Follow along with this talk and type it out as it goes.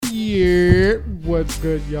Yeah, what's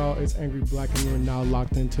good, y'all? It's Angry Black, and you're now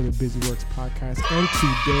locked into the Busy Works podcast. And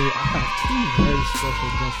today, I have two very special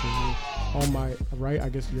guests for you. On my right, I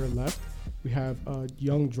guess your left, we have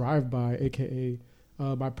Young Drive-By, aka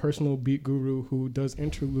my personal beat guru, who does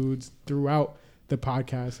interludes throughout the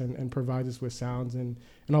podcast and provides us with sounds and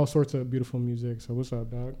all sorts of beautiful music. So what's up,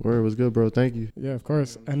 dog? Word was good, bro. Thank you. Yeah, of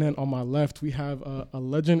course. And then on my left, we have a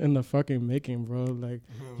legend in the fucking making, bro. Like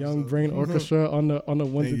Young Brain Orchestra on the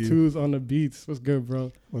ones and twos on the beats. What's good,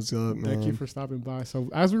 bro? What's up, man? Thank you for stopping by. So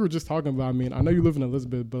as we were just talking about, I mean, I know you live in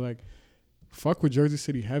Elizabeth, but like, fuck with Jersey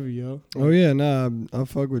City heavy, yo. Oh yeah, nah, I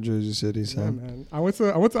fuck with Jersey City, son. Yeah, man. I went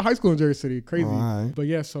to high school in Jersey City. Crazy. Oh, all right. But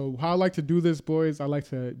yeah, so how I like to do this, boys, I like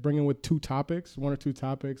to bring in with one or two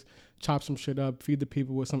topics, chop some shit up, feed the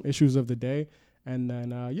people with some issues of the day, and then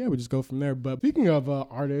we just go from there. But speaking of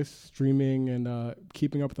artists, streaming, and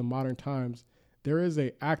keeping up with the modern times, there is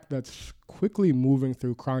a act that's quickly moving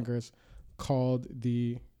through Congress called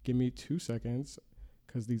the, give me 2 seconds,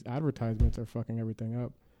 because these advertisements are fucking everything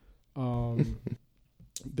up.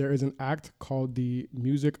 There is an act called the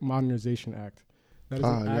Music Modernization Act. That is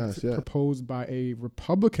an act proposed by a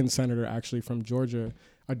Republican senator, actually from Georgia,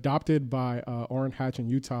 adopted by Orrin Hatch in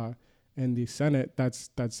Utah in the Senate.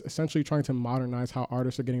 That's essentially trying to modernize how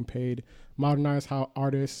artists are getting paid, modernize how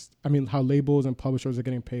labels and publishers are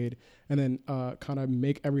getting paid, and then kind of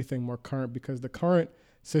make everything more current, because the current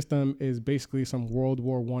system is basically some World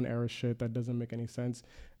War I era shit that doesn't make any sense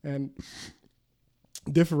and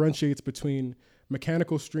differentiates between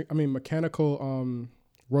mechanical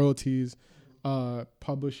royalties,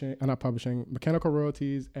 mechanical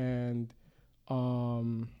royalties and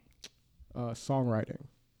songwriting.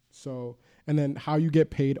 So, and then how you get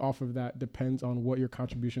paid off of that depends on what your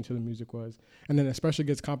contribution to the music was. And then especially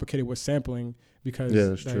gets complicated with sampling, because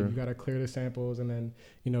you got to clear the samples, and then,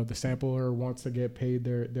 the sampler wants to get paid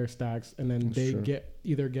their stacks, and then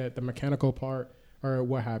either get the mechanical part or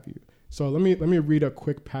what have you. So let me read a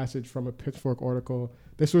quick passage from a Pitchfork article.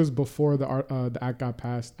 This was before the act got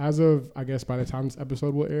passed. As of, I guess, by the time this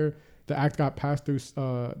episode will air, the act got passed through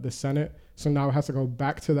the Senate. So now it has to go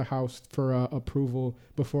back to the House for approval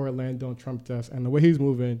before it lands on Trump's desk. And the way he's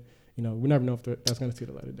moving, we never know if that's going to see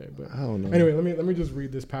the light of day. But I don't know. Anyway, let me just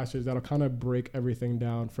read this passage that'll kind of break everything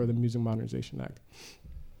down for the Music Modernization Act.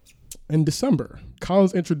 In December,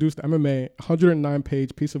 Collins introduced the MMA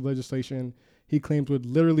 109-page piece of legislation he claims would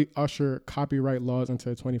literally usher copyright laws into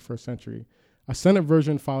the 21st century. A Senate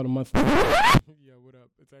version filed a month later. Yo, what up?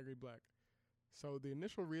 It's Angry Black. So the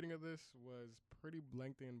initial reading of this was pretty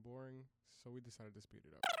lengthy and boring, so we decided to speed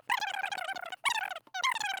it up.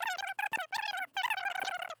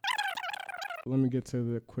 Let me get to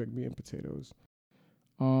the quick meat and potatoes.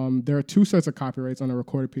 There are two sets of copyrights on a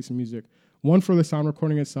recorded piece of music. One for the sound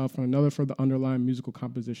recording itself, and another for the underlying musical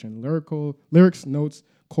composition, lyrics, notes,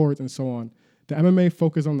 chords, and so on. The MMA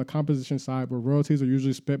focuses on the composition side, where royalties are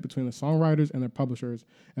usually split between the songwriters and their publishers,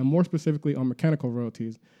 and more specifically on mechanical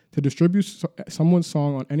royalties. To distribute someone's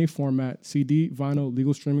song on any format, CD, vinyl,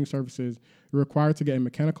 legal streaming services, you're required to get a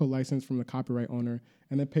mechanical license from the copyright owner,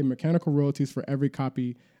 and then pay mechanical royalties for every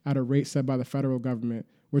copy at a rate set by the federal government,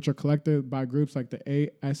 which are collected by groups like the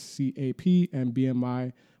ASCAP and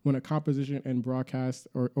BMI when a composition and broadcast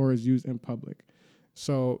or is used in public.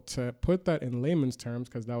 So to put that in layman's terms,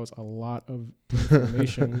 because that was a lot of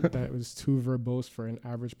information that was too verbose for an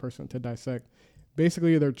average person to dissect,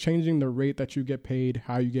 basically they're changing the rate that you get paid,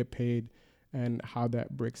 how you get paid, and how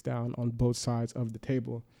that breaks down on both sides of the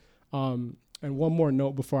table. And one more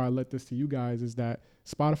note before I let this to you guys is that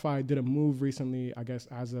Spotify did a move recently, I guess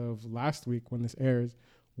as of last week when this airs,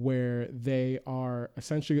 where they are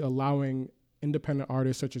essentially allowing independent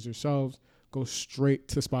artists such as yourselves go straight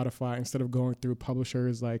to Spotify instead of going through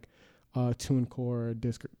publishers like TuneCore,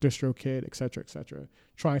 DistroKid, et cetera,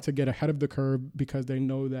 trying to get ahead of the curve, because they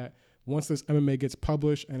know that once this MMA gets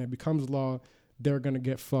published and it becomes law, they're going to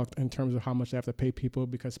get fucked in terms of how much they have to pay people,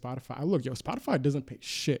 because Spotify doesn't pay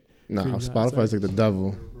shit. Nah, Spotify's like the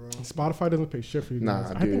devil. Spotify doesn't pay shit for you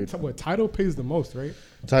guys. Nah, dude. I think Tidal pays the most, right?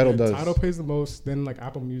 Tidal does. Tidal pays the most, then like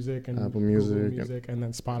Apple Music and Google Music, and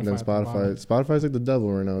then Spotify. Spotify's like the devil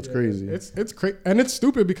right now. It's crazy. It's crazy, and it's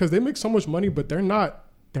stupid because they make so much money, but they're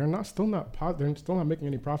still not making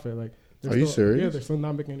any profit. Like, are you serious? Yeah, they're still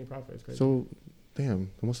not making any profit. It's crazy. So,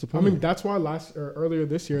 damn, what's the point? I mean, that's why earlier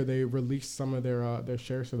this year they released some of their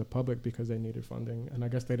shares to the public because they needed funding, and I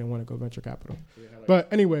guess they didn't want to go venture capital.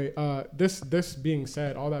 But anyway, this being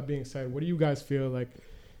said, all that being said, what do you guys feel like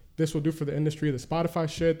this will do for the industry? The Spotify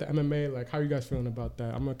shit, the MMA, like, how are you guys feeling about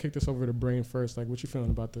that? I'm gonna kick this over to Brain first. Like, what you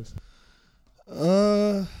feeling about this?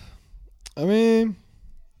 I mean,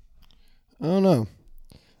 I don't know.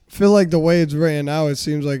 feel like the way it's written now, it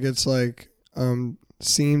seems like it's like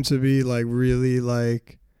seem to be like really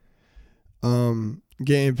like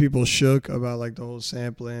getting people shook about like the whole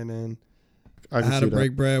sampling and how to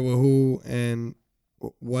break bread with who and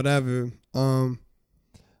whatever.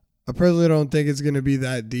 I personally don't think it's gonna be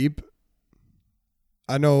that deep.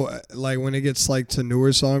 I know, like when it gets like to newer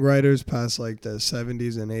songwriters past like the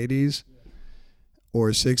 70s and 80s or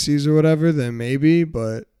 60s or whatever, then maybe.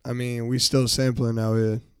 But I mean, we still sampling out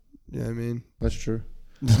here. You know what I mean? That's true.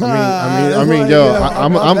 I mean,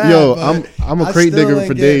 yo, I'm a crate digger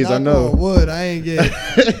for days. I know. Wood,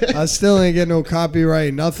 I still ain't get no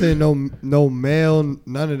copyright, nothing, no mail,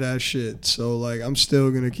 none of that shit. So like, I'm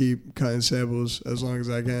still gonna keep cutting samples as long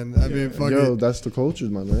as I can. I mean, fuck yo, it. that's the culture,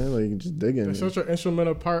 my man. Like, just digging. It's such an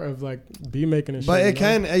instrumental part of like beat making and shit. But it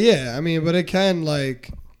can, yeah. I mean, but it can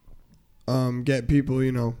like, get people,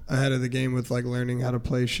 you know, ahead of the game with like learning how to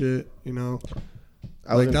play shit. You know.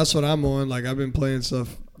 Like, that's what I'm on. Like, I've been playing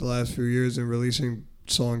stuff the last few years and releasing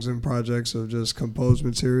songs and projects of just composed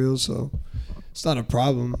material. So it's not a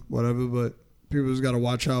problem, whatever. But people just got to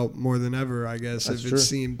watch out more than ever, I guess, if it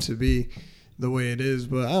seemed to be the way it is.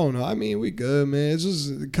 But I don't know. I mean, we good, man. It's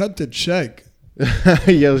just cut the check.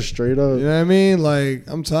 Yeah, straight up. You know what I mean? Like,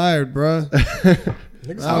 I'm tired, bro.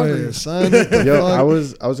 Out here, son. Yo, I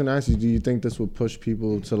was gonna ask you, do you think this would push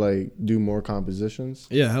people to like do more compositions?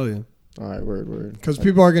 Yeah, hell yeah. All right, word. Because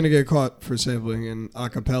people are going to get caught for sampling and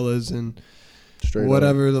acapellas and straight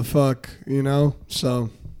whatever up. the fuck, you know? So,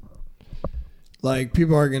 like,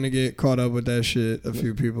 people are going to get caught up with that shit. A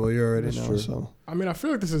few people, you already know. True. So, I mean, I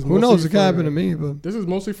feel like this is who knows? It could happen to me, but this is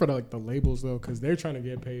mostly for the labels, though, because they're trying to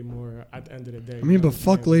get paid more at the end of the day. I mean, but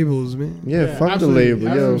fuck labels, man. Yeah, fuck absolutely. The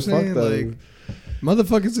label. Yo, fuck that. Like,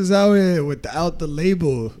 motherfuckers is out here without the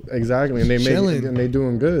label. Exactly, and they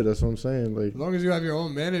doing good. That's what I'm saying. Like, as long as you have your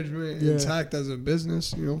own management intact as a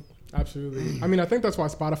business, you know. Absolutely. I mean, I think that's why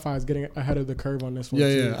Spotify is getting ahead of the curve on this one.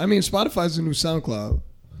 Yeah. I mean, Spotify's the new SoundCloud.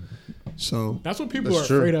 So that's what people are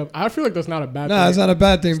afraid of. I feel like that's not a bad thing. Nah, it's not a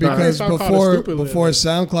bad thing because before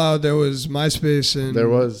SoundCloud, there was MySpace and there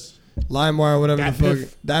was LimeWire, whatever the fuck.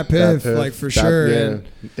 Dat Piff, like for sure. Yeah. And,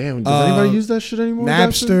 damn, does anybody use that shit anymore?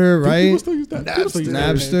 Napster, right? People still use that.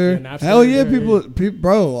 Napster. Napster. Hell yeah, people,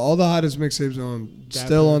 bro. All the hottest mixtapes are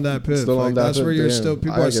still on that Piff. Still on that that's Piff, where you're damn. still.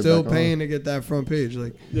 People are still paying to get that front page.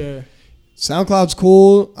 Like, yeah, SoundCloud's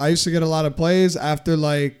cool. I used to get a lot of plays after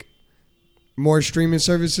like more streaming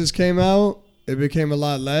services came out. It became a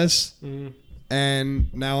lot less,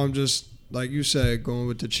 and now I'm just like you said, going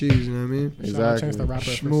with the cheese. You know what I mean? Exactly. Chance the Rapper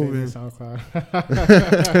for saving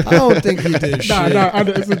SoundCloud. I don't think he did shit. Nah,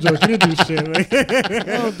 it's a joke. He didn't do shit. Like, I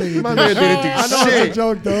don't think he My did man shit. didn't do I know shit. it's a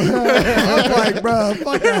joke though. I'm like, bro,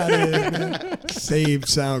 fuck out of here, man. Saved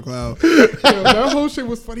SoundCloud. Yo, that whole shit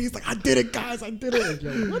was funny. He's like, I did it, guys. I did it. Like,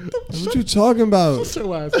 yo, what you talking about? Shut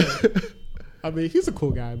your ass up. I mean, he's a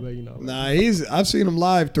cool guy, but you know. Nah, I've seen him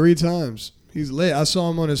live 3 times. He's lit. I saw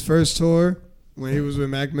him on his first tour when he was with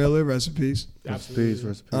Mac Miller. Rest in peace.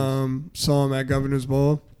 Absolutely. Saw him at Governor's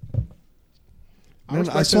Ball.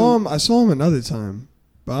 I saw him another time,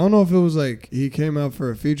 but I don't know if it was like he came out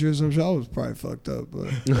for a feature or some shit. I was probably fucked up, but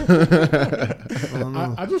I don't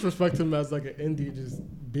know. I just respect him as like an indie, just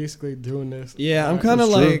basically doing this. Yeah, I'm kind of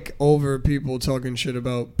like over people talking shit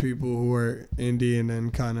about people who are indie and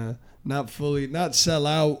then kind of not sell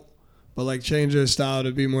out, but like change their style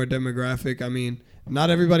to be more demographic. I mean, not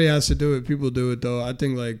everybody has to do it. People do it though. I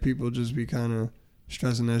think like people just be kind of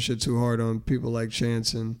stressing that shit too hard on people like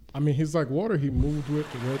Chance and. I mean, he's like water. He moved with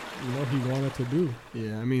what he wanted to do.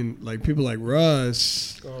 Yeah, I mean, like people like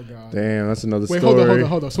Russ. Oh god. Damn, that's another story. Wait,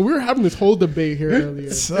 hold on. So we were having this whole debate here earlier.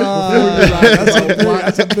 That's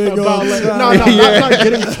a big old. Not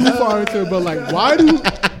getting too far into it, but like, why do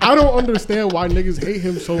I don't understand why niggas hate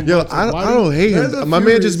him so much. Yo, I don't hate him. My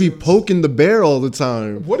man just be poking the bear all the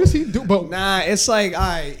time. What does he do? But nah, it's like,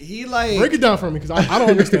 he like break it down for me because I don't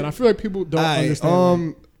understand. I feel like people don't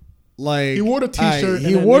understand. Like he wore the t-shirt.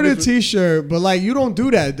 He wore the t-shirt, but like you don't do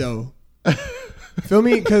that though. Feel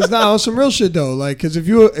me? Because on some real shit though. Like, because if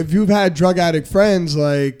you've had drug addict friends,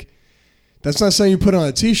 like that's not saying you put on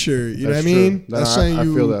a t-shirt. You know what I mean? Nah, that's saying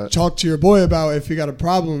you talk to your boy about if you got a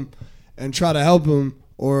problem and try to help him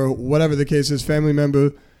or whatever the case is, family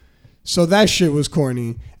member. So that shit was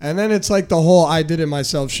corny. And then it's like the whole I did it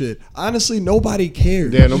myself shit. Honestly, nobody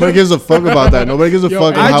cares. Yeah, nobody gives a fuck about that. Nobody gives a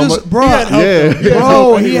fuck about how much.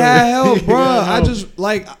 He had help, bro. I just,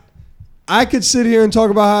 like, I could sit here and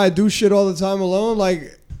talk about how I do shit all the time alone.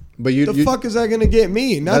 Like, But the fuck is that gonna get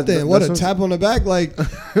me? Nothing. What a tap on the back. Like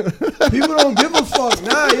people don't give a fuck.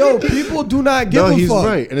 Nah, yo, people do not give a fuck. He's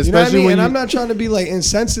right, and you know what I mean. And I'm not trying to be like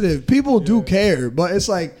insensitive. People do care, but it's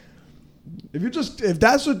like if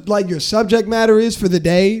that's what like your subject matter is for the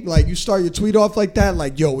day, like you start your tweet off like that,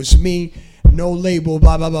 like yo, it's me, no label,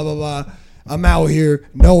 blah blah blah blah blah. I'm out here,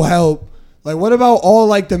 no help. Like, what about all,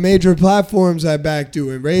 like, the major platforms that back do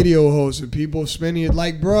and radio hosts and people spinning it?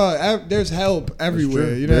 Like, bruh, there's help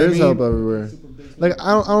everywhere. You know what I mean? There's help everywhere. Like,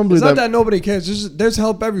 I don't believe it's not that nobody cares. There's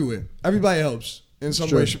help everywhere. Everybody helps in some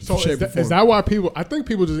way, shape, or form. Is that why I think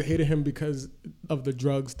people just hated him because of the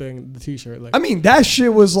drugs thing, the T-shirt. Like, I mean, that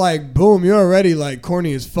shit was like, boom, you're already, like,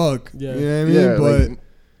 corny as fuck. Yeah. You know what I mean? Yeah, but,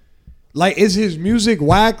 like, is his music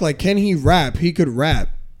whack? Like, can he rap? He could rap.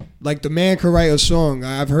 Like, the man could write a song.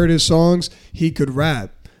 I've heard his songs. He could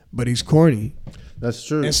rap, but he's corny. That's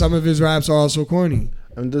true. And some of his raps are also corny.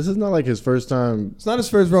 I mean, this is not like his first time. It's not his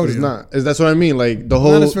first rodeo. It's not. That's what I mean. Like the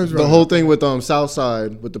whole thing with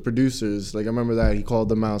Southside with the producers. Like I remember that he called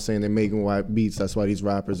them out saying they're making white beats. That's why these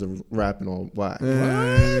rappers are rapping all white.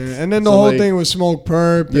 And then the whole thing with Smoke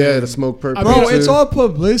Perp. Yeah, the Smoke Perp. Bro, it's all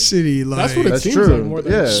publicity. Like that's what it seems like more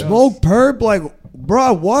than Smoke Perp. Like,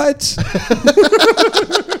 bro, what?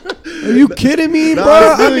 Are you kidding me, bro?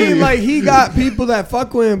 I mean, like he got people that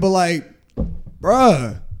fuck with him, but like,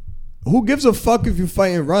 bruh. Who gives a fuck if you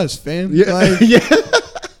fighting Russ, fam? Yeah, like,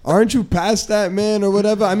 aren't you past that, man, or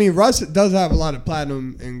whatever? I mean, Russ does have a lot of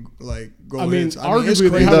platinum and like gold hits. Arguably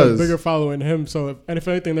they have a bigger following than him. So, if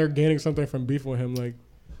anything, they're gaining something from beefing with him. Like,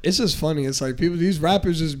 it's just funny. It's like these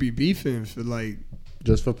rappers just be beefing for like,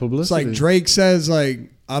 just for publicity. It's like Drake says like,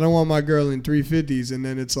 I don't want my girl in 350s, and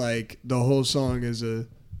then it's like the whole song is a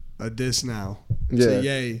diss now. It's a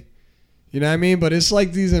yay. You know what I mean? But it's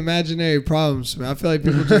like these imaginary problems, man. I feel like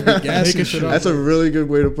people just be gassing shit. That's a really good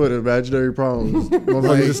way to put it. Imaginary problems.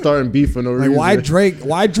 Like just starting beef for no reason. Why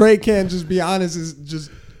Drake can't just be honest and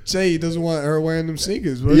just say he doesn't want her wearing them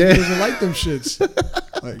sneakers? But he doesn't like them shits.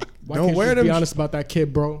 Like, why don't wear them. Be honest about that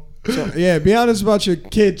kid, bro. So, yeah, be honest about your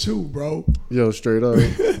kid too, bro. Yo, straight up.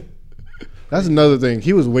 That's another thing.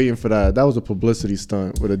 He was waiting for that. That was a publicity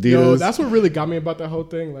stunt with Adidas. Yo, that's what really got me about that whole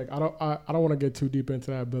thing. Like, I don't want to get too deep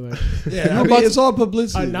into that, but like, yeah, I mean, it's all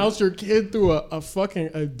publicity. Announce your kid through a fucking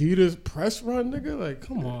Adidas press run, nigga. Like,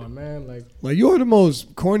 come on, man. Like you're the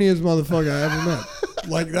most corniest motherfucker I ever met.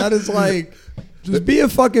 Like, that is like, just be a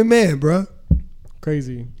fucking man, bro.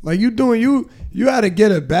 Crazy. Like you had to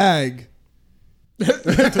get a bag. To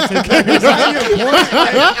take care of his point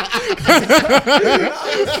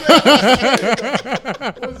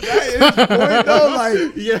though? Like,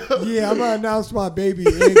 yeah, I'm gonna announce my baby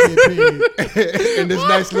and get paid in this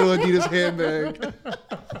nice little Adidas handbag.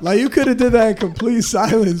 Like, you could have did that in complete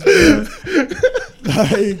silence, man.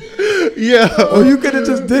 Like, yeah, or you could have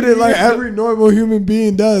just did it like every normal human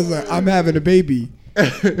being does. Like, I'm having a baby.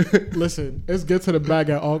 Listen, it's get to the bag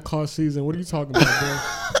at all cost season. What are you talking about, bro?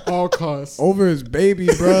 All costs. Over his baby,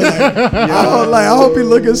 bro. I hope he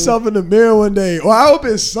look himself in the mirror one day. Or I hope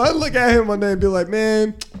his son look at him one day and be like,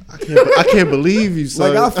 man, I can't believe you,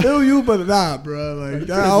 son. Like, I feel you, but nah, bro. Like,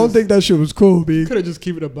 I don't think that shit was cool, B. Could have just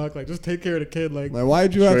keep it a buck. Like, just take care of the kid. Like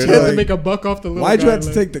why'd you have to make a buck off the little Why'd guy, you have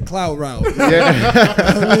to take the clout route?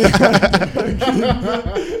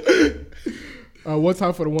 One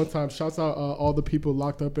time for the one time. Shouts out all the people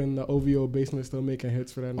locked up in the OVO basement still making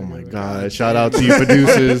hits for that. Oh my God! Shout out to you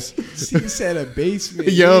producers. He said a basement.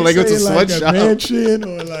 Yo, like it's a sweatshop. Like a mansion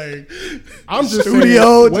or like I'm just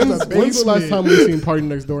studio. When's the last time we seen Party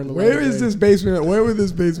Next Door in the Where is this basement? Where would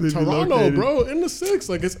this basement be Toronto, located? bro, in the 6.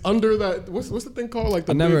 Like, it's under that. What's the thing called? Like,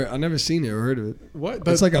 I never seen it or heard of it. What?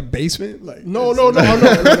 It's like a basement. Like no.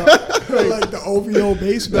 Like the OVO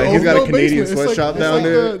basement. Like, he's got a Canadian sweatshop down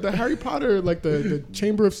there. The Harry Potter, like the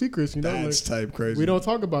Chamber of Secrets. You know, that's type crazy. We don't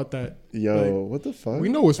talk about that. Yo, like, what the fuck? We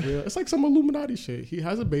know it's real. It's like some Illuminati shit. He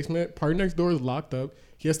has a basement. Party Next Door is locked up.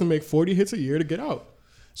 He has to make 40 hits a year to get out.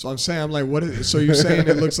 So I'm saying, I'm like, what is? So you're saying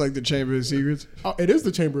it looks like the Chamber of Secrets? Oh, it is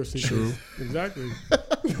the Chamber of Secrets. True. Exactly.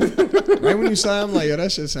 Right when you say, I'm like, yo,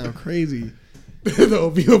 that shit sound crazy. The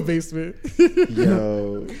OVO basement.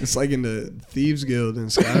 Yo, it's like in the Thieves Guild in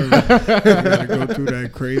Skyrim. You gotta go through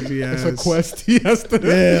that crazy ass. It's a quest he has to.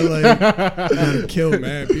 Yeah, like you gotta kill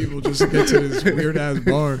mad people just to get to this weird ass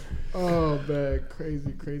bar. Oh man,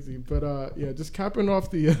 crazy. But yeah, just capping off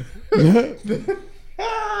the.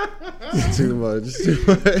 Too much.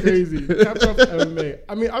 Crazy. Capping off the MMA.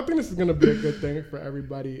 I mean, I think this is gonna be a good thing for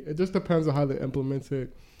everybody. It just depends on how they implement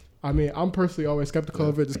it. I mean, I'm personally always skeptical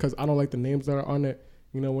of it just because I don't like the names that are on it.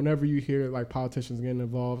 You know, whenever you hear like politicians getting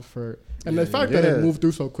involved the fact that it moved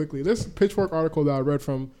through so quickly. This Pitchfork article that I read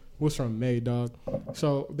from was from May, dog.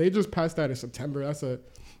 So they just passed that in September. That's a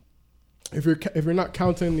if you're not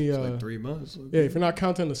counting the like 3 months. Yeah, if you're not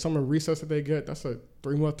counting the summer recess that they get, that's a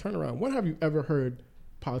 3-month turnaround. When have you ever heard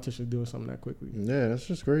politicians doing something that quickly? Yeah, that's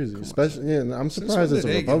just crazy. Especially, I'm surprised it's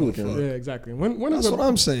a Republican. Yeah, exactly. When that's what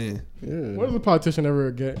I'm saying. Yeah. When has a politician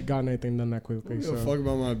ever gotten anything done that quickly? You fuck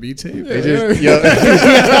about my B tape? But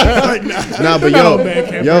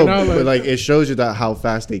like it shows you that how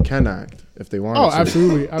fast they can act if they want. Oh,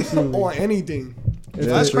 absolutely. On anything.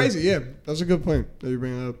 That's crazy. Yeah, that's a good point that you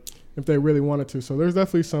bring up. If they really wanted to, so there's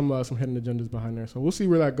definitely some hidden agendas behind there. So we'll see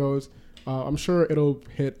where that goes. I'm sure it'll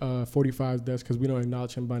hit 45's desk because we don't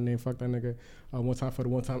acknowledge him by name. Fuck that nigga. One time for the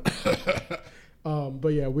one time.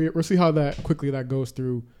 But yeah, we'll see how quickly that goes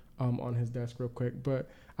through on his desk real quick. But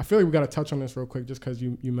I feel like we got to touch on this real quick just because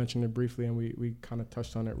you mentioned it briefly and we kind of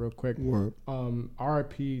touched on it real quick.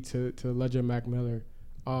 RIP to legend Mac Miller.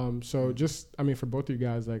 So just, I mean, for both of you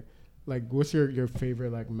guys, like what's your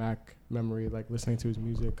favorite like Mac memory, like listening to his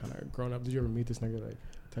music kind of growing up? Did you ever meet this nigga, like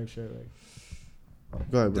type shit, like?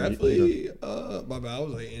 Go ahead, bro. Definitely. My bad. I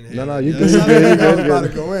was like in here. No, you good. I was about to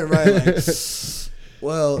go in, right? Like,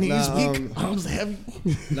 well, knees weak, arms heavy.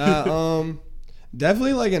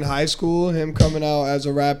 Definitely like in high school, him coming out as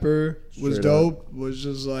a rapper was Straight dope. Up. Was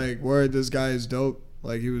just like, word, this guy is dope.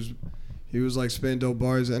 Like he was like spitting dope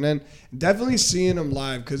bars, and then definitely seeing him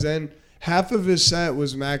live, because then half of his set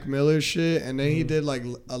was Mac Miller shit, and then he did like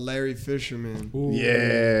a Larry Fisherman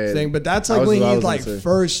thing. But that's like when he like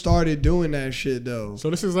first started doing that shit though.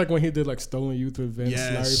 So this is like when he did like Stolen Youth with Vince,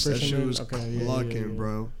 yes, Larry Fisherman. That shit was clucking,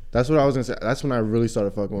 bro. That's what I was gonna say. That's when I really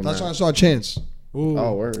started fucking with. That's when I saw Chance. Ooh.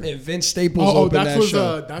 Oh, word. And Vince Staples opened that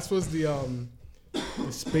show. That was the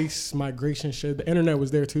space migration shit. The internet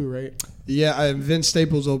was there too, right? Yeah, Vince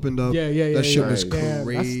Staples opened up. Yeah. That shit was Yeah,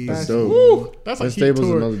 crazy. that's dope. That's like Staples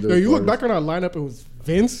tour. another dope. Yo, you look back on our lineup, it was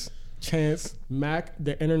Vince, Chance, Mac,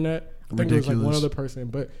 the internet. I think it was like one other person,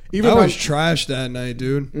 but even I was trash that night,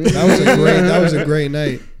 dude. That was a great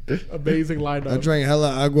night. Amazing lineup. I drank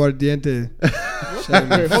hella aguardiente.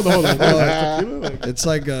 Wait, hold on. It's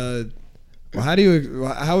like how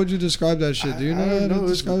would you describe that shit? Do you know how to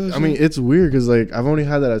describe that shit? I mean, it's weird because like I've only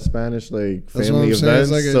had that at Spanish like family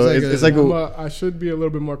events, it's like I should be a little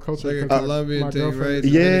bit more cultural. Like a Colombian thing, right?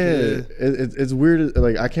 Yeah, it's weird.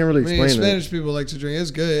 Like I can't really explain it. Spanish people like to drink.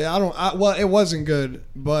 It's good. Well, it wasn't good,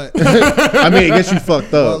 but I mean, it gets you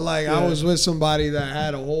fucked up. But like I was with somebody that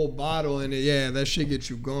had a whole bottle in it. Yeah, that shit gets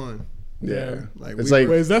you going. Yeah, like it's like,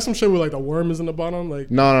 wait, is that some shit with like the worm is in the bottom?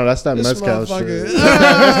 Like no, that's that mezcal shit.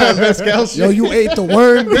 Mezcal shit. Yo, you ate the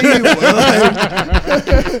worm,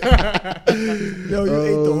 Yo, you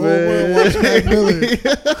ate the whole worm. Watch Mac Miller.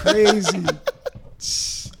 Crazy.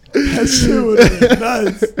 That shit was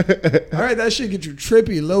nuts. All right, that shit get you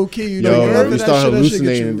trippy, low key. You know, you start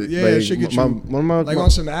hallucinating. That shit get you like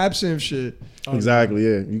on some absinthe shit. Exactly,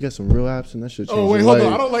 yeah. You get some real absinthe, that shit. Oh wait, hold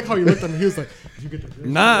on. I don't like how you looked at me. He was like, "You get the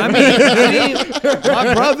real." Nah, I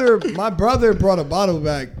mean, my brother brought a bottle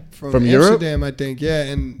back from Amsterdam, Europe? I think. Yeah,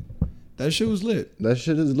 and that shit was lit. That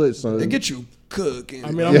shit is lit, son. It get you cooking.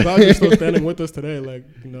 I mean, I'm glad you're still standing with us today. Like,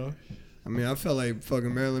 you know. I mean, I felt like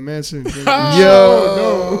fucking Marilyn Manson. Yo,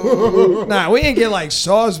 no. Nah, we didn't get like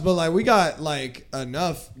sauce, but like we got like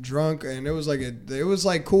enough drunk, and it was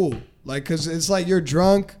like cool, like because it's like you're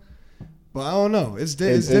drunk, but I don't know, it's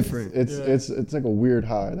different. It's like a weird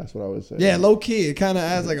high. That's what I would say. Yeah, low key, it kind of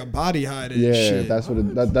adds like a body high to shit. That's what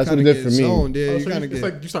it did for me. Zoned, yeah, you kind of get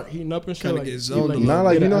like you start heating up and shit. Like, get zoned. Not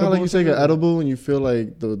like you know how like you take an edible and you feel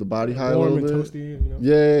like the body high a little bit. Toasty, you know?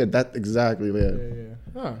 Yeah, that exactly. Yeah.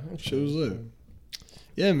 Shit was lit.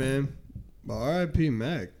 Yeah, man. But R.I.P.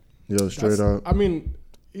 Mac. Yo, straight up. I mean,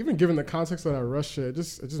 even given the context of that Rush shit, it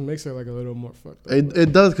just makes it like a little more fucked up.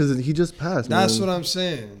 It does because he just passed. That's what I'm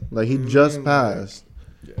saying. Like he just passed.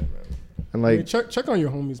 Yeah, man. And like, I mean, check on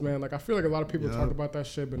your homies, man. Like I feel like a lot of people talk about that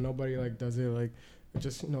shit, but nobody like does it. Like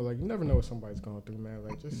just like you never know what somebody's going through, man.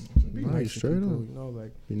 Like just be nice straight people, up. you know,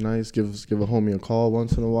 like be nice. Give a homie a call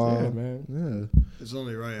once in a while. Yeah, man. Yeah. It's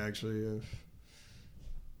only right actually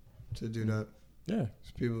to do that. Yeah.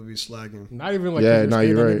 People be slacking. Not even like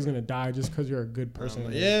you're right. He's gonna die just because you're a good person.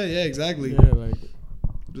 Yeah, exactly. Yeah, like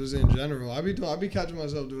just in general. I be catching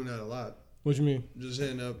myself doing that a lot. What you mean? Just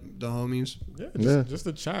hitting up the homies. Yeah, just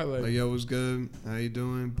a chat like yo, what's good? How you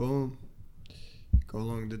doing? Boom. Go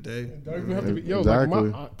along the day. Don't even have to be like my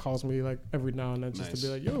aunt calls me like every now and then just to be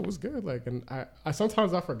like, yo, what's good? Like, and I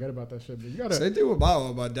sometimes I forget about that shit, but you gotta same thing with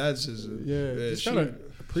my dad's sister. Yeah, just gotta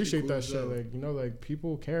appreciate that shit. Like, you know, like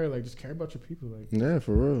people care, like just care about your people. Like, yeah,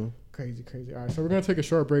 for real. Crazy. All right, so we're gonna take a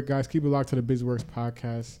short break, guys. Keep it locked to the BizWorks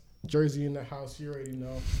podcast. Jersey in the house, you already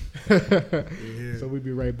know. So we'll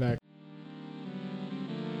be right back.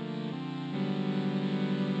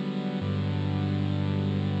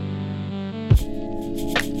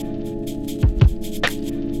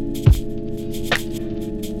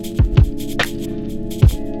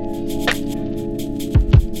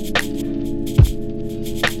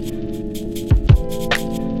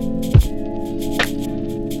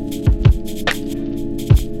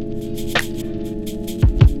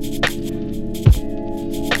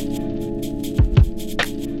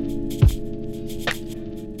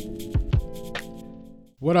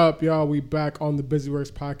 What up, y'all? We back on the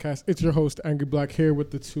Busyworks podcast. It's your host, Angry Black, here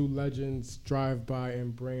with the two legends, Drive By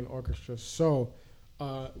and Brain Orchestra. So,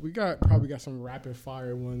 we probably got some rapid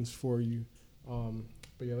fire ones for you.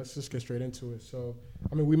 But yeah, let's just get straight into it. So,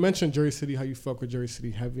 I mean, we mentioned Jersey City, how you fuck with Jersey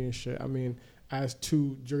City heavy and shit. I mean, as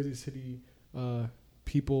two Jersey City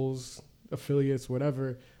people's affiliates,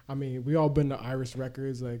 whatever. I mean, we all been to Iris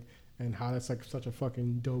Records, like, and how that's like such a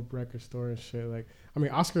fucking dope record store and shit. Like, I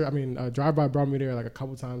mean, Drive By brought me there like a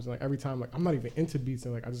couple times. And, like every time, like I'm not even into beats,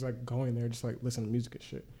 and like I just like going there, just like listen to music and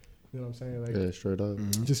shit. You know what I'm saying? Like, yeah, straight up.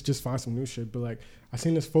 Mm-hmm. Just find some new shit. But like, I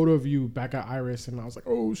seen this photo of you back at Iris, and I was like,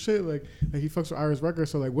 oh shit, like he fucks with Iris Records.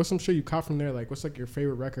 So like, what's some shit you caught from there? Like, what's like your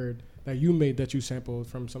favorite record that you made that you sampled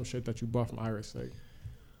from some shit that you bought from Iris? Like,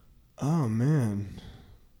 oh man,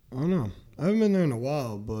 I don't know. I haven't been there in a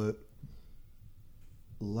while, but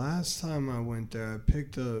last time I went there, I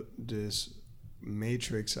picked up this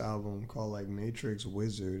Matrix album called like Matrix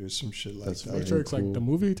Wizard or some shit like that. Matrix, cool. Like the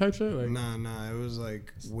movie type shit? Like, nah, it was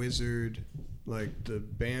like Wizard. Like the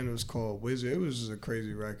band was called Wizard. It was just a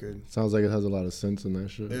crazy record. Sounds like it has a lot of sense in that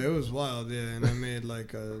shit. Yeah, it was wild. Yeah, and I made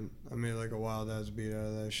like a wild ass beat out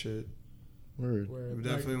of that shit. Word.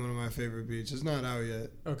 Definitely one of my favorite beats. It's not out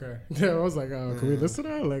yet. Okay. Yeah, I was like, can we listen to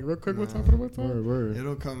that? Like, real quick, what's happening with that? Word.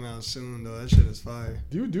 It'll come out soon, though. That shit is fire.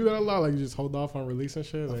 Do you do that a lot? Like, you just hold off on releasing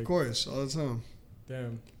shit? Of course, all the time.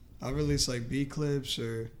 Damn. I release, like, beat clips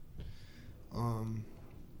or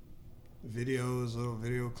videos, little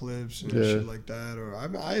video clips and shit like that. Or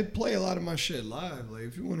I play a lot of my shit live. Like,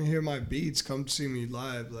 if you want to hear my beats, come see me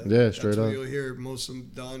live. Like, yeah, straight up. You'll hear most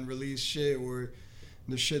of the unreleased shit or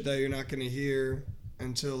the shit that you're not gonna hear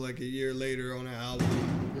until like a year later on an album.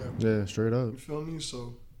 Yeah, straight up. You feel me?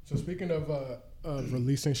 So speaking of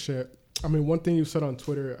releasing shit, I mean, one thing you said on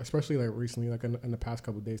Twitter, especially like recently, like in the past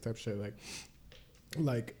couple of days type shit,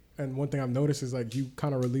 like, and one thing I've noticed is like you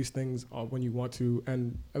kind of release things when you want to,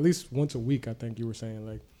 and at least once a week, I think you were saying.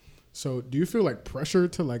 Like, so do you feel like pressure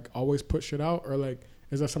to like always put shit out, or like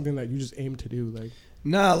is that something that you just aim to do? Like,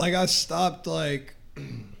 nah, like I stopped like.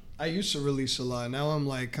 I used to release a lot. Now I'm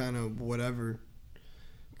like kind of whatever.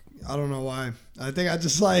 I don't know why. I think I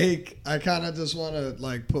just like, I kind of just want to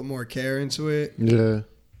like put more care into it. Yeah.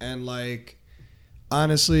 And like,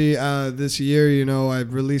 honestly, this year, you know,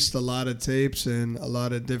 I've released a lot of tapes and a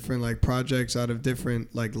lot of different like projects out of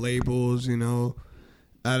different like labels, you know.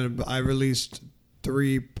 I released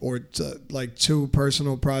 3 or 2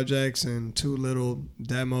 personal projects and 2 little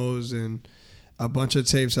demos and a bunch of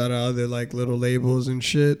tapes out of other like little labels and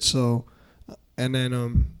shit. So, and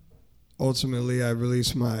then ultimately I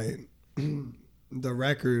released my the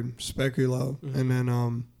record Speculo, and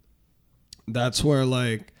then that's where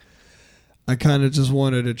like I kind of just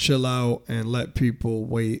wanted to chill out and let people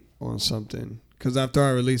wait on something. Cause after I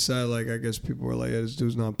released that, like I guess people were like, yeah, this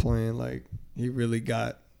dude's not playing. Like he really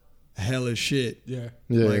got hella shit. Yeah.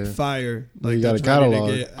 Like fire. Like you got a catalog.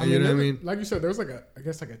 You know what I mean? Like you said, there was like I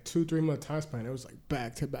guess like a 2-3 month time span. It was like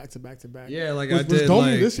back to back to back to back. Yeah, like was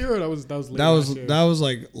Domi this year, or that was late last year? That was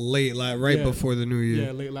like late, right before the new year.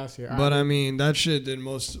 Yeah, late last year. But I mean, that shit did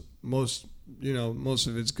most you know, most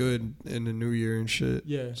of it's good in the new year and shit.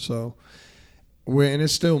 Yeah. So and it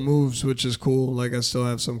still moves, which is cool. Like I still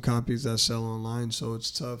have some copies that sell online, so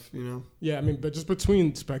it's tough, you know. Yeah, I mean, but just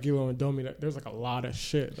between Speculo and Domi, there's like a lot of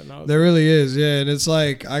shit. There really is, yeah. And it's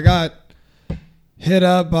like I got hit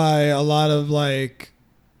up by a lot of like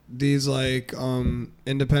these like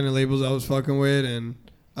independent labels I was fucking with, and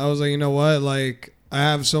I was like, you know what, like I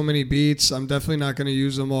have so many beats, I'm definitely not gonna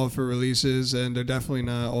use them all for releases, and they're definitely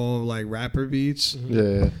not all like rapper beats.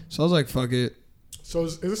 Yeah. So I was like, fuck it. So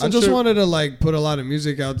is this I just wanted to like put a lot of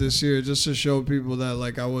music out this year just to show people that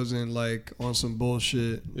like I wasn't like on some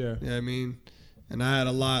bullshit. Yeah. You know what I mean? And I had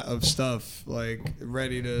a lot of stuff like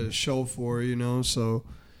ready to show for, you know, so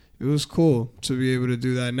it was cool to be able to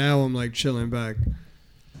do that. Now I'm like chilling back.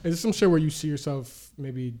 Is this some shit where you see yourself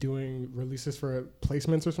maybe doing releases for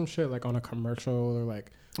placements or some shit, like on a commercial or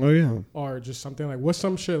like, oh yeah, or just something like, what's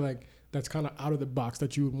some shit like that's kind of out of the box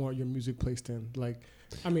that you would want your music placed in? Like,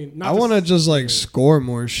 I mean, not I want to just like score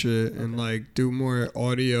more shit and like do more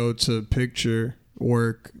audio to picture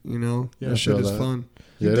work. You know, that shit is fun.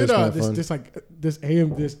 You did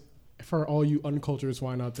this for all you uncultured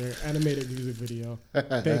swine out there, animated music video.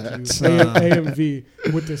 Thank you, AMV,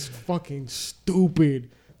 with this fucking stupid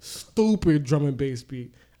drum and bass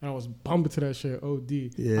beat, and I was bumping to that shit. OD.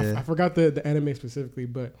 Yeah, I forgot the anime specifically,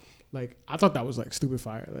 but like I thought that was like stupid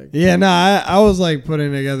fire. Like I was like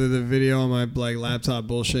putting together the video on my like laptop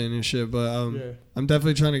bullshit and shit, but I'm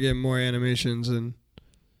definitely trying to get more animations and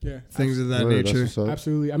things of that nature.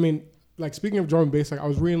 Absolutely. I mean, like speaking of drum and bass, like I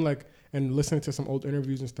was reading like and listening to some old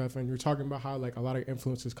interviews and stuff, and you're talking about how like a lot of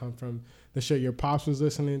influences come from the shit your pops was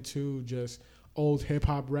listening to, just old hip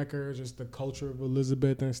hop records, just the culture of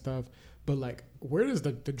Elizabeth and stuff. But like, where does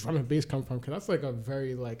the drum and bass come from? Because that's like a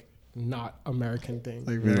very like not American thing.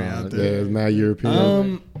 Like very out there. Yeah, it's not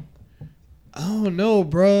European. I don't know,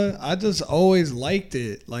 bro. I just always liked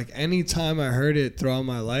it. Like anytime I heard it throughout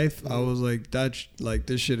my life, I was like,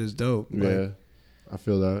 this shit is dope. Yeah, like, I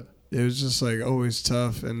feel that. It was just like always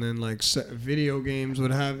tough, and then like video games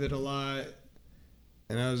would have it a lot,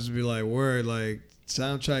 and I would just be like, "Word, like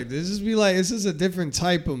soundtrack." This is a different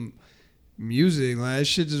type of music. Like that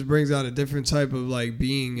shit just brings out a different type of like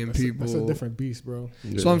being in people. That's a different beast, bro.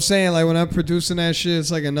 Yeah. So I'm saying like when I'm producing that shit, it's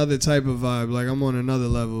like another type of vibe. Like I'm on another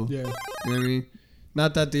level. Yeah, you know what I mean?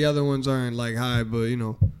 Not that the other ones aren't like high, but you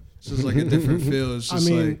know, it's just like a different feel. It's just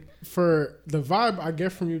like. For the vibe I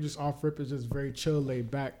get from you just off rip is just very chill,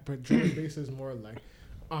 laid back. But drum and bass is more like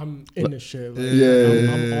I'm in the shit. Like,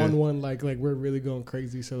 I'm on one. Like we're really going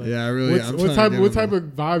crazy. So like, what type of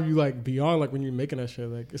vibe you like beyond like when you're making that shit?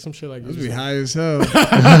 Like it's some shit like you be high as hell.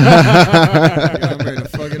 I'm ready to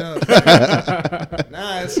fuck it up.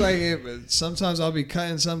 Nah, it's like sometimes I'll be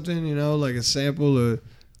cutting something, you know, like a sample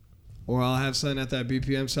or I'll have something at that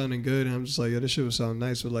BPM sounding good, and I'm just like, this shit would sound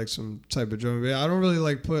nice with like some type of drum. I don't really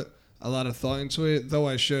like put a lot of thought into it, though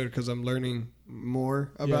I should, because I'm learning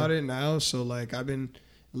more about it now. So like I've been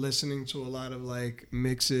listening to a lot of like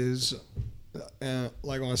mixes,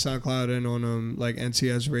 like on SoundCloud and on like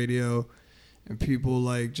NTS Radio, and people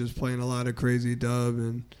like just playing a lot of crazy dub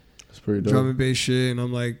and drum and bass shit, and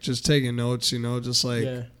I'm like just taking notes, you know, just like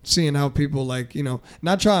seeing how people like, you know,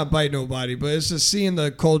 not trying to bite nobody, but it's just seeing the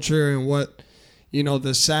culture and what, you know,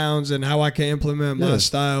 the sounds and how I can implement my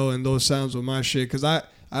style and those sounds with my shit, because I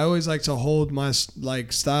always like to hold my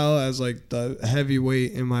like style as like the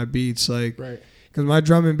heavyweight in my beats, like because my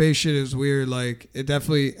drum and bass shit is weird. Like it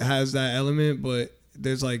definitely has that element, but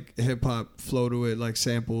there's like hip hop flow to it, like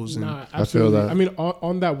samples. And absolutely. I feel that. I mean,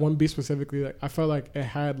 on that one beat specifically, like I felt like it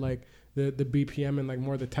had like the BPM and like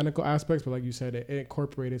more the technical aspects, but like you said, it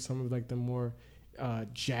incorporated some of like the more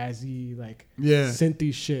jazzy, like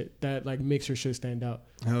synthy shit that like makes your shit stand out.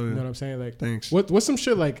 Hell yeah. You know what I'm saying? Like, thanks. What's some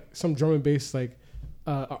shit like some drum and bass like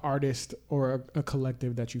an artist or a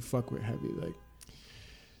collective that you fuck with heavy? Like,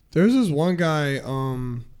 there's this one guy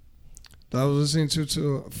that I was listening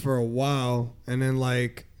to for a while, and then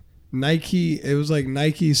like Nike, it was like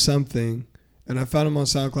Nike something, and I found him on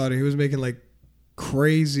SoundCloud, and he was making like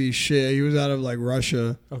crazy shit. He was out of like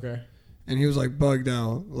Russia. Okay. And he was like bugged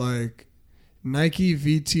out, like Nike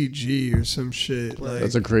VTG or some shit. Like,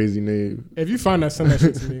 that's a crazy name. If you find that, send that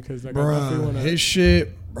shit to me, because like, his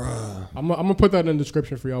shit, bruh. I'm gonna put that in the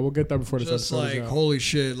description for y'all. We'll get that before this episode. Just like holy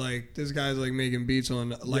shit, like this guy's like making beats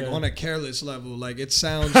on like on a careless level. Like it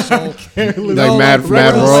sounds so like mad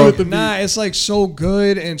raw. Nah, it's like so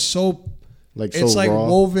good and so like it's so like raw.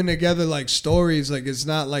 Woven together like stories. Like it's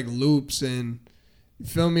not like loops and you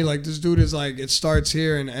feel me. Like this dude is like it starts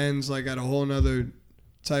here and ends like at a whole nother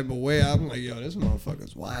type of way. I'm like, yo, this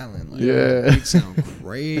motherfucker's wilding. Like, it sound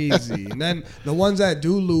crazy. And then the ones that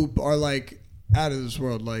do loop are like out of this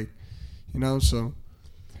world, like, you know, so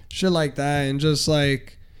shit like that. And just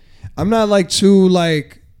like, I'm not like too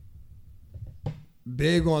like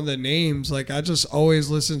big on the names. Like I just always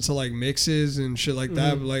listen to like mixes and shit like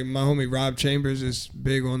that. But like my homie Rob Chambers is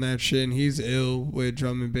big on that shit, and he's ill with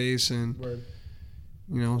drum and bass and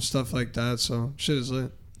you know, stuff like that. So shit is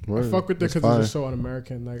lit. I fuck with it because it's just so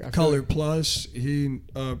un-American. Like Color Plus, he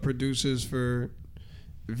produces for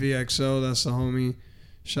VXO. That's the homie.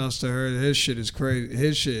 Shouts to her. His shit is crazy.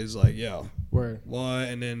 His shit is like, yo, what?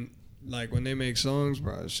 And then like when they make songs,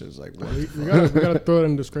 bro, it's just like, what? We gotta throw it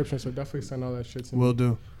in the description. So definitely send all that shit to me. Will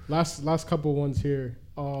do. Last couple ones here.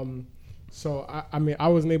 So I mean, I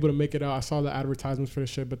wasn't able to make it out. I saw the advertisements for the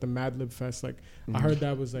shit, but the Madlib Fest, like I heard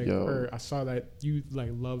that was like, or I saw that you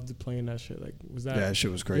like loved playing that shit. Like, was that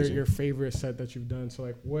shit was crazy. Your favorite set that you've done? So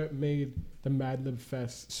like, what made the Madlib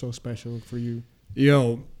Fest so special for you?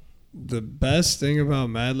 Yo, the best thing about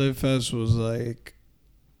Madlib Fest was like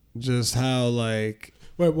just how like.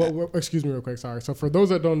 Wait, excuse me real quick. Sorry. So for those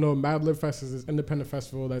that don't know, Madlib Fest is this independent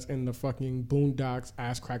festival that's in the fucking Boondocks,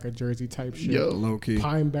 ass cracker Jersey type shit. Yo, low key.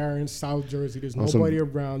 Pine Barrens, South Jersey. There's nobody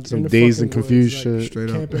around. Some dazed and confused shit. Straight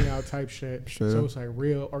camping up. out type shit. Straight so up. it's like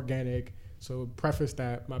real organic. So preface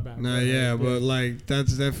that, my bad. Nah, yeah, but like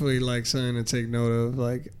that's definitely like something to take note of,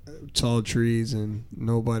 like tall trees and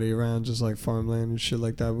nobody around, just like farmland and shit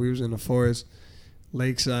like that. We was in the forest,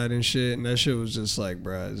 lakeside and shit, and that shit was just like,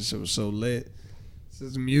 bruh, this shit was so lit. This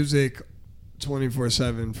is music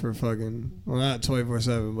 24/7 for fucking, well, not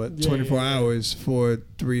 24/7, but 24 hours for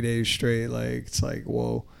 3 days straight. Like, it's like,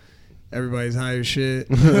 whoa, everybody's high as shit.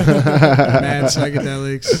 Mad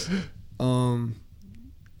psychedelics.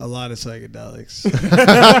 A lot of psychedelics.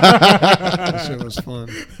 That shit was fun.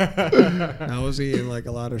 I was eating like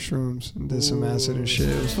a lot of shrooms and did some acid and shit.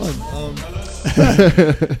 It was fun.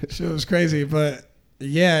 Shit was crazy, but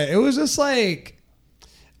yeah, it was just like,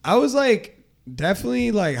 I was like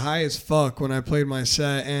definitely like high as fuck when I played my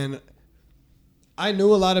set, and I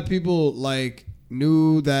knew a lot of people like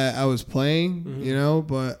knew that I was playing, you know,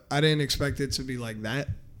 but I didn't expect it to be like that.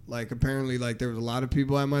 Like apparently, like there was a lot of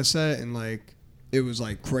people at my set, and like it was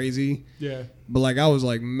like crazy. Yeah. But like I was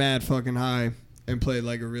like mad fucking high and played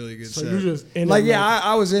like a really good set. So you just in like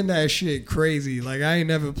I was in that shit crazy. Like I ain't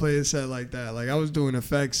never played a set like that. Like I was doing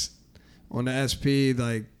effects on the SP,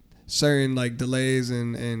 like certain like delays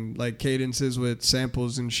and like cadences with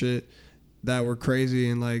samples and shit that were crazy,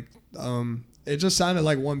 and like it just sounded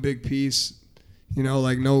like one big piece. You know,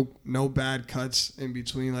 like no bad cuts in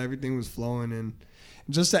between. Like everything was flowing, and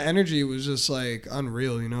just the energy was just like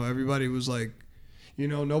unreal. You know, everybody was like, you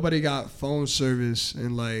know, nobody got phone service,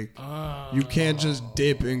 and like you can't just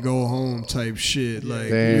dip and go home type shit. Like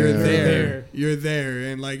you're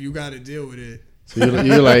there, and like you got to deal with it. So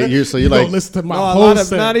you're like listen to my no, whole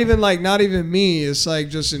set. not even me. It's like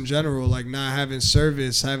just in general, like not having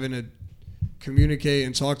service, having to communicate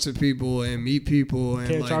and talk to people and meet people and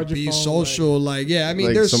Can't like be phone, social. Like yeah, I mean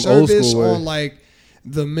like there's some old service school way. on like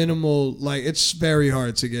the minimal, like it's very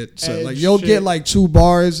hard to get. So, Edge like you'll shit. get like 2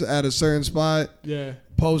 bars at a certain spot. Yeah.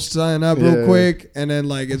 Post something up real quick, and then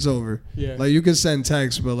like it's over. Yeah. Like you can send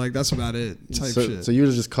text, but like that's about it. Type shit. So you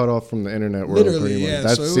was just cut off from the internet world. Literally, pretty much. yeah.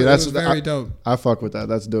 That's, So it was very dope. I fuck with that.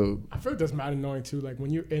 That's dope. I feel like that's mad annoying too. Like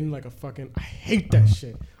when you're in like a fucking, I hate that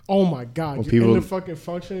shit. Oh my god, When you're people- in the fucking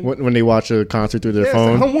function. When they watch a concert through their It's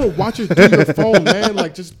phone. like, I don't want to watch it through your phone, man.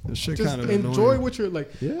 Like just shit just kind of enjoy annoying. what you're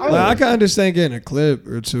like. Yeah. I don't Like, I can understand getting a clip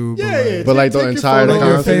or two. Yeah, but, yeah. like, But, like, the take your entire photo,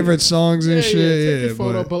 your concert- favorite songs and shit. take Yeah, your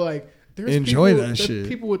photo, but but like there's enjoy people, that there's shit.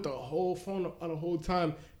 people with the whole phone on the whole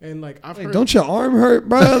time, and like I've like, heard. don't your arm hurt,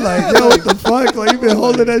 bro? Like, yo, what the fuck? Like, you been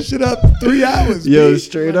holding that shit up 3 hours. Yo, B.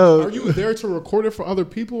 straight Are up. you there to record it for other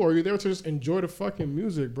people, or are you there to just enjoy the fucking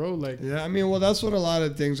music, bro? Like, Yeah, I mean, well, that's what a lot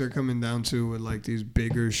of things are coming down to with like these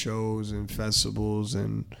bigger shows and festivals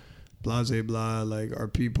and blah blah blah. Like, are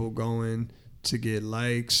people going to get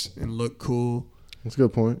likes and look cool? That's a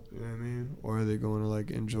good point. You know what I mean? Or are they going to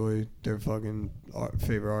like enjoy their fucking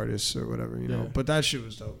favorite artists or whatever, you know? Yeah. But that shit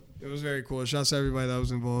was dope. It was very cool. Shouts to everybody that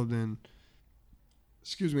was involved in,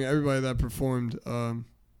 everybody that performed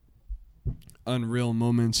unreal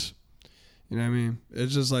moments. You know what I mean?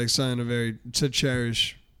 It's just like something to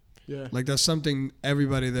cherish. yeah. Like that's something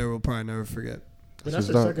everybody there will probably never forget. But that's is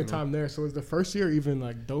the dope, second time there. So was the first year even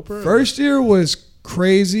like doper? First year was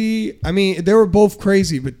crazy. I mean, they were both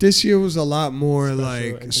crazy, but this year was a lot more Special, like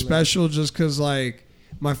intimate. special just because like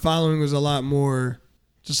my following was a lot more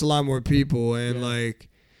people, and Yeah. like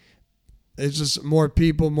it's just more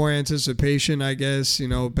people, more anticipation, I guess, you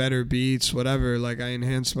know, better beats, whatever. Like I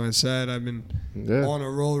enhanced my set. I've been Yeah. on a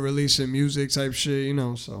roll releasing music type shit, you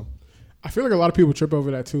know, so. I feel like a lot of people trip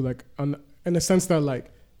over that too, like in the sense that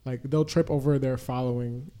like they'll trip over their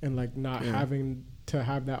following and like not having to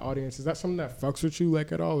have that audience. Is that something that fucks with you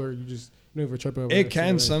like at all, or you just never trip over? It that can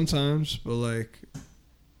shit, like? sometimes, but like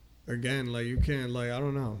again, like you can't, like I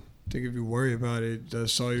don't know. I think if you worry about it,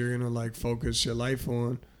 that's all you're gonna like focus your life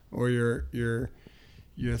on, or your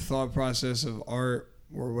thought process of art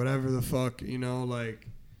or whatever the fuck, you know, like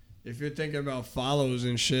if you're thinking about follows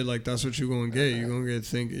and shit, like that's what you're gonna get. You're gonna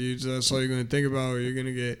that's all you're gonna think about, or you're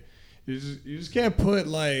gonna get. You just can't put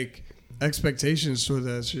like expectations toward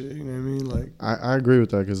that shit. You know what I mean? Like I agree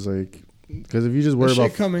with that because if you just worry shit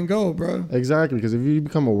about come and go, bro. exactly, because if you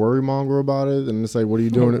become a worry monger about it, and it's like, what are you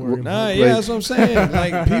doing? worry Nah, Like, yeah, that's what I'm saying.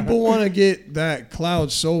 Like people want to get that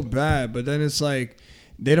cloud so bad, but then it's like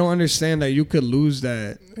they don't understand that you could lose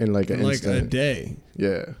that in like an in like instant. a day.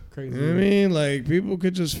 Yeah. Crazy. You know what I mean? Like, people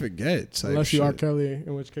could just forget. Unless you R. Kelly,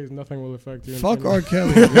 in which case nothing will affect you. Fuck R.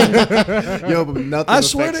 Kelly. Yo, but nothing I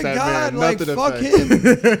swear to God, like, fuck him.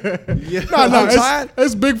 Yeah. No,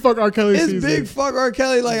 it's big fuck R. Kelly It's season. big fuck R.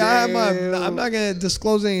 Kelly. Like, I'm not going to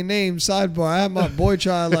disclose any names, sidebar. I have my boy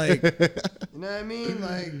child, like, you know what I mean?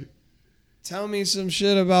 Like, tell me some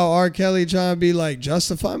shit about R. Kelly trying to be like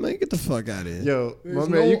justify. Man, get the fuck out of here. Yo, my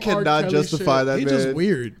man, you cannot justify that, man. He's just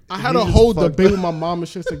weird. I had a whole debate with my mom and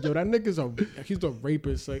shit. Like, yo, that nigga's he's a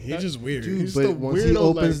rapist. Like, he's just weird. Dude, he's but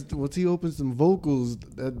once he opens some vocals,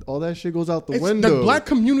 all that shit goes out the window. The black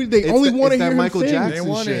community, they only want to hear him Michael sing.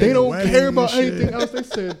 Jackson shit. They don't care about anything else. They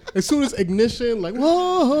said as soon as Ignition, like,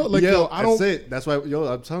 whoa, like, yo, I don't. That's it. That's why, yo,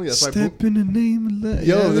 I'm telling you, that's why. Step in the name of love.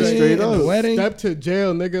 Yo, that's straight up. Wedding. Step to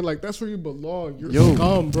jail, nigga. Like, that's where you belong. You're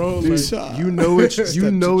scum, bro. Dude, like, you know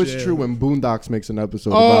it's true when Boondocks makes an episode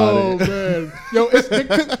about it. Oh man, it's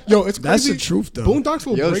crazy. That's the truth though. Boondocks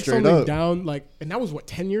will break something down, like, and that was what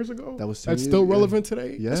 10 years ago. That was 10 that's years still ago. relevant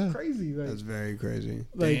today. Yeah, that's crazy. Like, that's very crazy.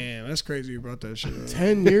 Like, damn, that's crazy. You brought that shit up.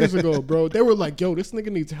 10 years ago, bro. They were like, yo, this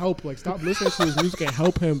nigga needs help. Like, stop listening to his music and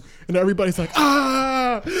help him. And everybody's like,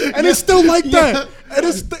 and it's still like that. And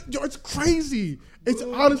it's crazy. It's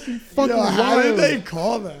honestly fucking wild. How did they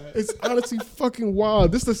call that? It's honestly fucking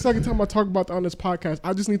wild. This is the second time I talk about that on this podcast.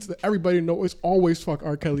 I just need everybody to know it's always fuck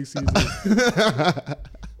R. Kelly season.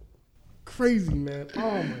 Crazy, man.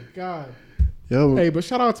 Oh my God. Yo. Hey, but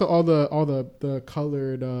shout out to all the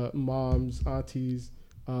colored moms, aunties,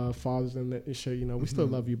 fathers and shit. You know, we still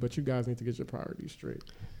love you, but you guys need to get your priorities straight.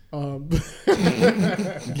 Get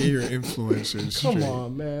your influencers Come straight.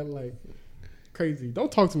 on, man. Like, crazy.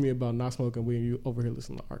 Don't talk to me about not smoking weed. You over here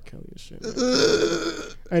listening to R. Kelly and shit.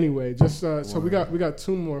 Anyway, just so we got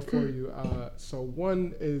two more for you. So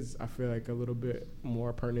one is, I feel like, a little bit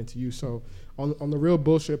more pertinent to you. So on the Real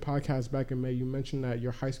Bullshit podcast back in May, you mentioned that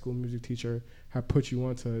your high school music teacher had put you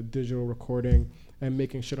onto digital recording and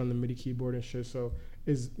making shit on the MIDI keyboard and shit. So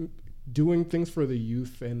is doing things for the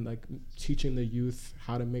youth and like teaching the youth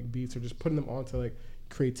how to make beats or just putting them onto like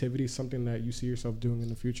creativity something that you see yourself doing in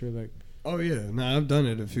the future? Like, oh yeah, I've done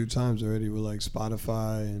it a few times already with like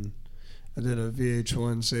Spotify, and I did a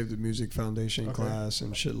VH1 Save the Music Foundation class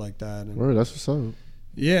and shit like that. And word, that's what's up.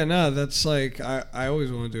 Yeah, that's like I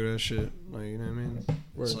always want to do that shit. Like, you know what I mean?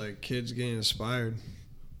 Word. It's like kids getting inspired.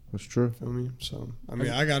 That's true. Feel me? So I mean,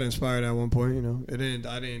 I got inspired at one point. You know, I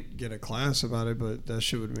didn't get a class about it, but that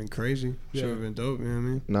shit would have been crazy. Yeah. Should have been dope. You know what I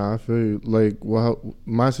mean? Nah, I feel you. Like, well,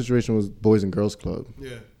 my situation was Boys and Girls Club.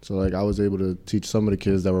 Yeah. So like, I was able to teach some of the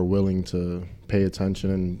kids that were willing to pay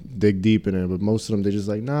attention and dig deep in it. But most of them, they just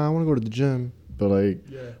like, nah, I want to go to the gym. But like,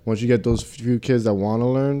 once you get those few kids that want to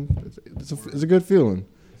learn, it's a good feeling.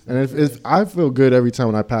 And if I feel good every time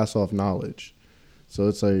when I pass off knowledge. So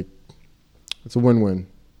it's like, it's a win-win.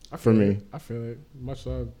 For me. I feel it. Much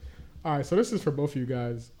love. All right, so this is for both of you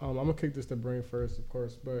guys. I'm gonna kick this to Brain first, of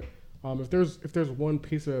course, but if there's one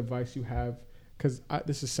piece of advice you have, because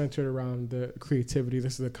this is centered around the creativity.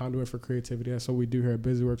 This is a conduit for creativity. That's what we do here at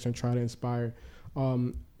BusyWorks and try to inspire.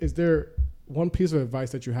 Is there one piece of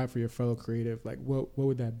advice that you have for your fellow creative? Like, what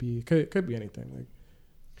would that be? It could be anything. Like,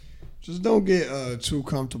 just don't get too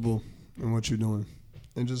comfortable in what you're doing,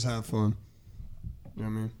 and just have fun. You know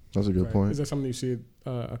what I mean? That's a good point. Is that something you see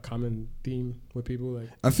a common theme with people? Like,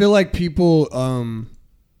 I feel like people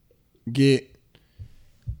get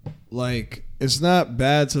like, it's not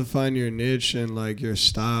bad to find your niche and like your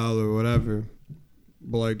style or whatever,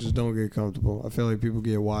 but like, just don't get comfortable. I feel like people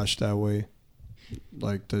get washed that way.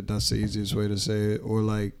 Like that's the easiest way to say it. Or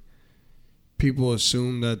like, people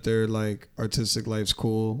assume that their like artistic life's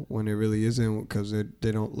cool when it really isn't, because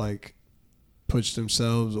they don't like push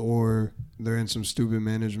themselves, or they're in some stupid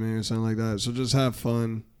management or something like that. So just have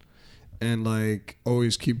fun and like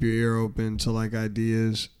always keep your ear open to like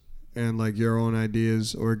ideas and like your own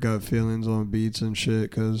ideas or gut feelings on beats and shit,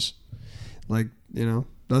 because like, you know,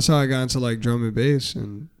 that's how I got into like drum and bass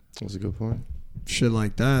and that's a good point. Shit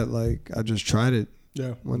like that. Like, I just tried it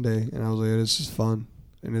one day and I was like, this is fun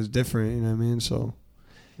and it's different, you know what I mean? So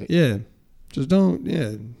yeah, just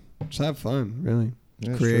have fun, really.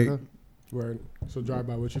 Yeah, create. Word. So drive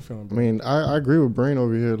by, what you feeling, bro? I mean, I agree with Brain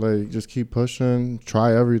over here. Like, just keep pushing,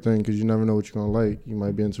 try everything, because you never know what you're gonna like. You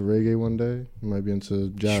might be into reggae one day, you might be into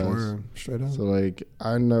jazz. Sure, straight up. So like,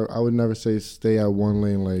 I would never say stay at one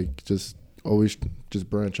lane. Like, just always just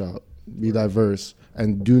branch out, be diverse,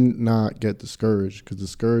 and do not get discouraged, because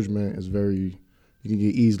discouragement is you can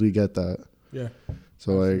easily get that. Yeah.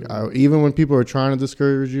 So like, even when people are trying to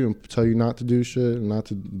discourage you and tell you not to do shit and not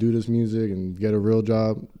to do this music and get a real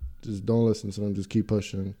job, just don't listen to them. Just keep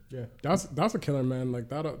pushing. Yeah, that's a killer, man. Like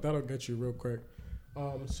that'll get you real quick.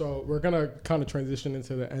 So we're gonna kind of transition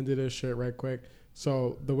into the end of this shit right quick.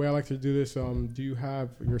 So the way I like to do this, do you have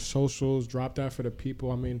your socials? Drop that for the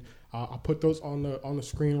people. I mean, I'll put those on the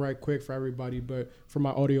screen right quick for everybody. But for my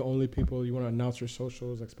audio only people, you want to announce your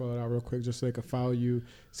socials, like spell it out real quick, just so they can follow you,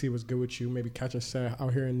 see what's good with you, maybe catch a set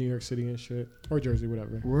out here in New York City and shit, or Jersey,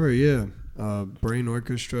 whatever. Word, yeah. Brain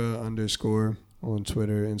Orchestra _ on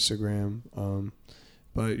Twitter, Instagram.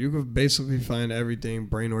 But you can basically find everything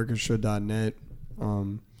brainorchestra.net.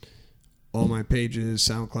 All my pages,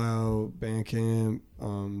 SoundCloud, Bandcamp.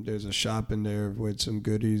 There's a shop in there with some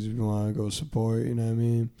goodies if you want to go support, you know what I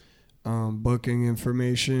mean? Booking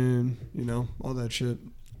information, you know, all that shit.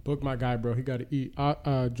 Book my guy, bro. He got to eat.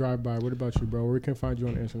 Drive by. What about you, bro? Where can find you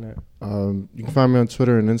on the internet? You can find me on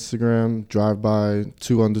Twitter and Instagram. Drive by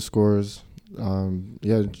 2_.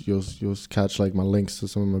 Yeah, you'll catch like my links to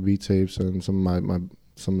some of my beat tapes and some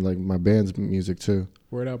of my band's music too.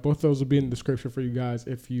 Word out. Both those will be in the description for you guys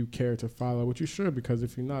if you care to follow, which you should, because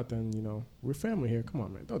if you're not, then, you know, we're family here. Come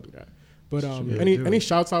on, man. Don't do that. But any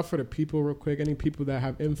shouts out for the people real quick? Any people that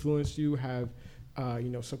have influenced you, have,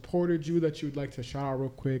 supported you that you would like to shout out real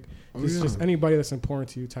quick? Just anybody that's important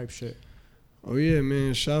to you type shit. Oh, yeah,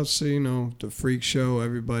 man. Shouts to, you know, the Freak Show,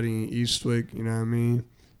 everybody in Eastwick, you know what I mean?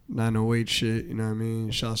 908 shit, you know what I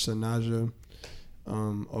mean? Shouts to Naja.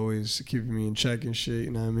 Always keeping me in check and shit,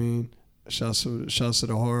 you know what I mean? Shouts to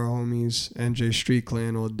the horror homies, NJ Street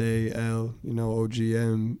Clan all day, L, you know,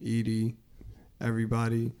 OGM, Edie,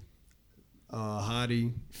 everybody,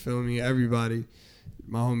 Hottie, feel me, everybody,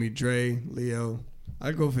 my homie Dre, Leo.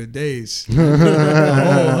 I go for days. The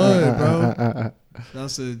whole hood, bro.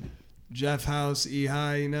 Shouts to Jeff House, E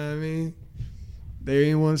High, you know what I mean? They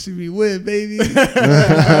ain't want to see me win, baby.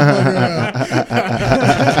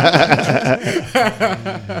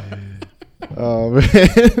 Oh, man.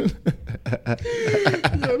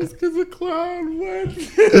 Yo, this kid's a clown. What?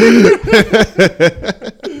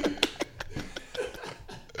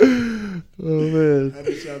 Oh, man. I had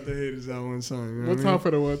to shout the haters out one time. You know one time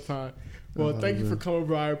for the one time. Well, thank you for coming,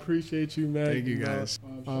 bro. I appreciate you, man. Thank you, guys.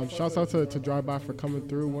 Shouts out to Drive By for coming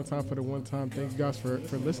through one time for the one time. Thank you guys for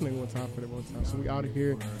listening one time for the one time. So we out of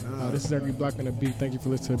here. This is Every Black on the Beat. Thank you for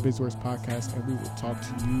listening to the Bizworks podcast, and we will talk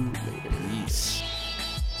to you later. Peace.